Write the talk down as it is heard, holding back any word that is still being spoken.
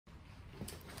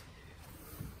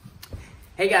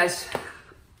Hey guys,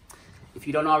 if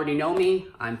you don't already know me,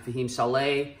 I'm Fahim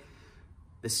Saleh,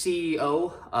 the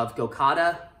CEO of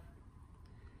Gokada.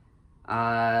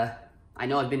 I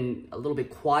know I've been a little bit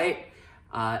quiet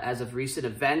as of recent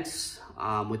events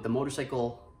with the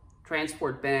motorcycle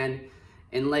transport ban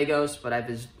in Lagos, but I've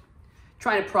been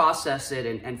trying to process it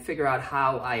and figure out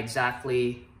how I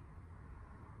exactly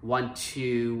want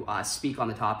to speak on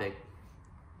the topic.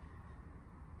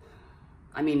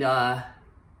 I mean,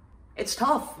 it's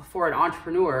tough for an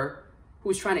entrepreneur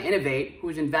who's trying to innovate,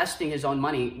 who's investing his own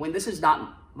money, when this is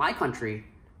not my country.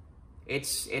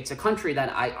 It's a country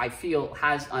that I feel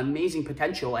has amazing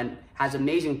potential and has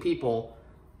amazing people,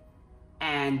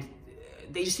 and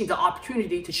they just need the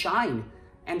opportunity to shine.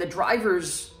 And the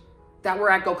drivers that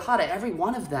were at Gokada, every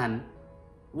one of them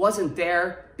wasn't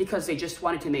there because they just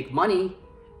wanted to make money.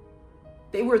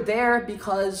 They were there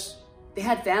because they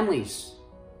had families.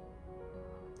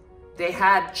 They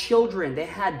had children, they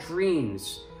had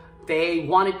dreams. They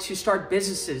wanted to start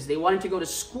businesses, they wanted to go to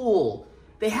school.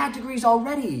 They had degrees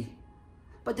already,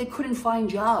 but they couldn't find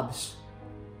jobs.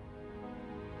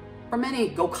 For many,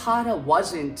 Gokada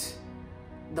wasn't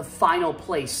the final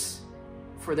place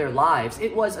for their lives.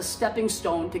 It was a stepping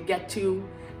stone to get to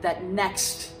that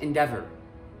next endeavor.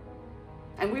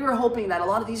 And we were hoping that a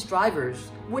lot of these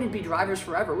drivers wouldn't be drivers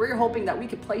forever. We were hoping that we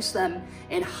could place them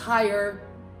in higher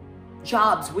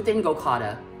jobs within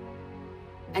Gokada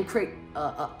and create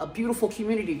a beautiful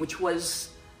community which was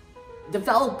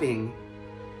developing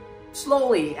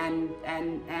slowly, and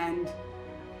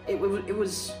it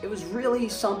was really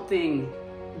something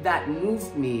that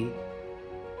moved me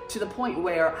to the point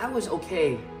where I was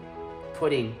okay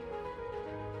putting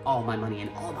all my money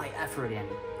and all my effort in.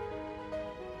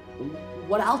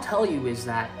 What I'll tell you is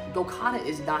that Gokada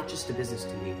is not just a business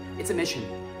to me, it's a mission.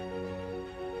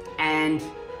 And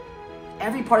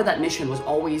every part of that mission was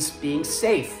always being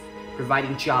safe,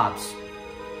 providing jobs.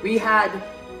 We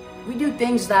do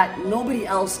things that nobody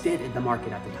else did in the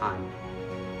market at the time.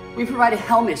 We provided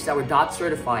helmets that were DOT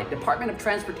certified, Department of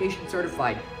Transportation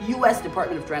certified, US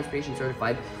Department of Transportation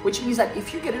certified, which means that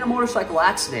if you get in a motorcycle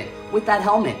accident with that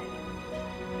helmet,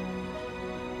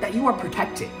 that you are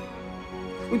protected.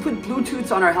 We put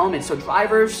Bluetooths on our helmets so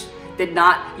drivers did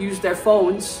not use their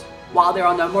phones while they're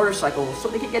on their motorcycles, so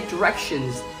they could get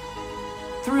directions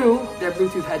through their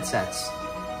Bluetooth headsets.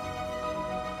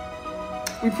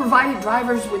 We provided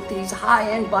drivers with these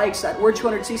high-end bikes that were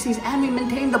 200 cc's, and we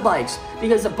maintained the bikes,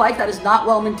 because a bike that is not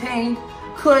well maintained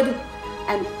could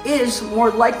and is more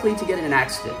likely to get in an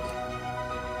accident.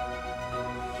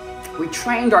 We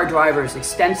trained our drivers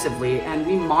extensively, and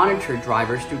we monitored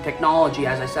drivers through technology,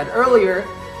 as I said earlier,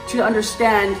 to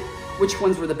understand which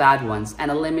ones were the bad ones and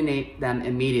eliminate them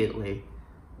immediately.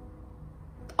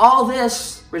 All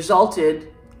this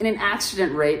resulted in an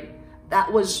accident rate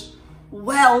that was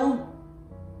well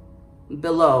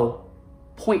below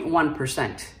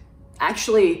 0.1%.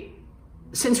 Actually,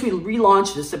 since we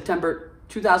relaunched in September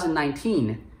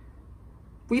 2019,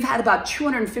 we've had about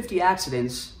 250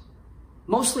 accidents,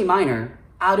 mostly minor,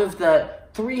 out of the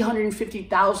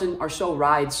 350,000 or so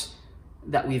rides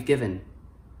that we've given.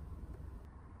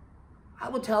 I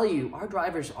will tell you, our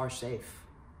drivers are safe.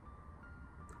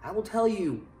 I will tell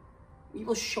you, we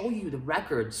will show you the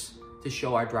records to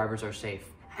show our drivers are safe.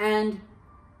 And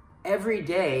every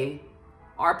day,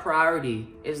 our priority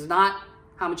is not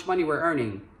how much money we're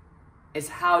earning, it's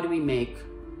how do we make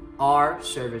our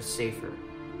service safer.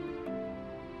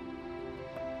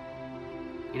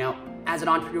 You know, as an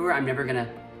entrepreneur, I'm never gonna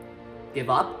give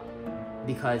up,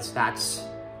 because that's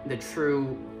the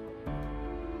true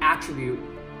attribute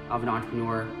of an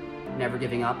entrepreneur, never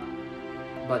giving up.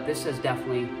 But this has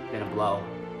definitely been a blow.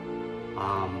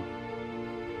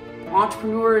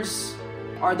 Entrepreneurs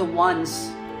are the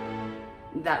ones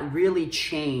that really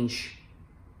change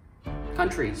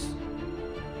countries,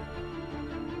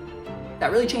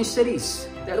 that really change cities.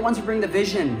 They're the ones who bring the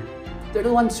vision. They're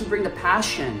the ones who bring the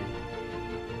passion.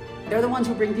 They're the ones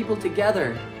who bring people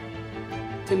together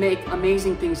to make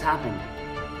amazing things happen.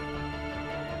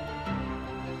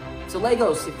 So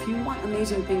Lagos, if you want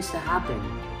amazing things to happen,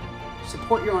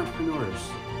 support your entrepreneurs.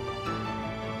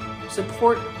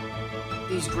 Support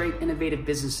these great innovative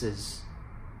businesses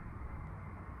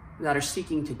that are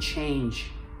seeking to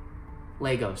change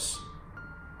Lagos.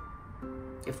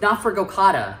 If not for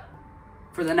Gokada,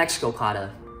 for the next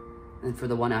Gokada, and for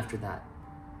the one after that.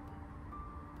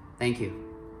 Thank you.